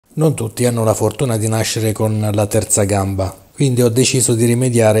Non tutti hanno la fortuna di nascere con la terza gamba, quindi ho deciso di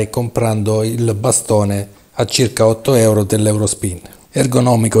rimediare comprando il bastone a circa 8 euro dell'Eurospin.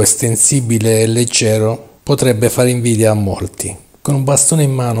 Ergonomico, estensibile e leggero, potrebbe fare invidia a molti. Con un bastone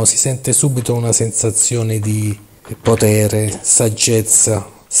in mano si sente subito una sensazione di potere, saggezza,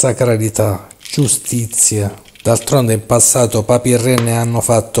 sacralità, giustizia. D'altronde in passato papi e re ne hanno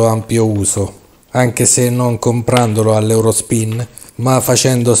fatto ampio uso, anche se non comprandolo all'Eurospin, ma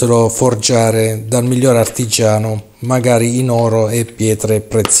facendoselo forgiare dal miglior artigiano, magari in oro e pietre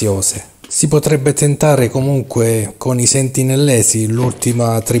preziose. Si potrebbe tentare comunque con i sentinellesi,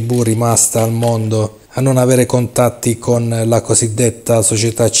 l'ultima tribù rimasta al mondo, a non avere contatti con la cosiddetta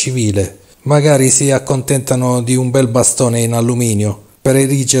società civile. Magari si accontentano di un bel bastone in alluminio per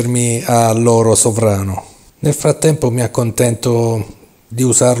erigermi a loro sovrano. Nel frattempo mi accontento di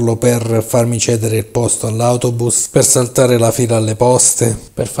usarlo per farmi cedere il posto all'autobus, per saltare la fila alle poste,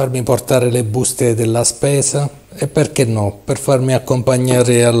 per farmi portare le buste della spesa e perché no, per farmi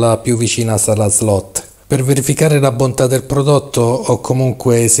accompagnare alla più vicina sala slot. Per verificare la bontà del prodotto ho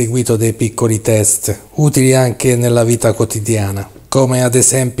comunque eseguito dei piccoli test, utili anche nella vita quotidiana, come ad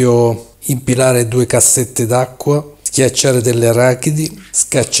esempio impilare 2 cassette d'acqua, schiacciare delle arachidi,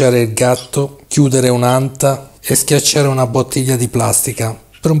 scacciare il gatto, chiudere un'anta e schiacciare una bottiglia di plastica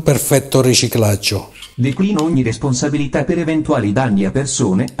per un perfetto riciclaggio. Declino ogni responsabilità per eventuali danni a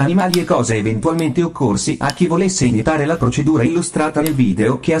persone, animali e cose eventualmente occorsi a chi volesse imitare la procedura illustrata nel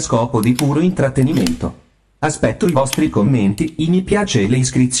video che ha scopo di puro intrattenimento. Aspetto i vostri commenti, i mi piace e le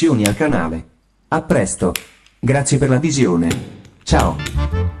iscrizioni al canale. A presto. Grazie per la visione.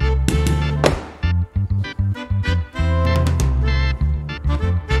 Ciao.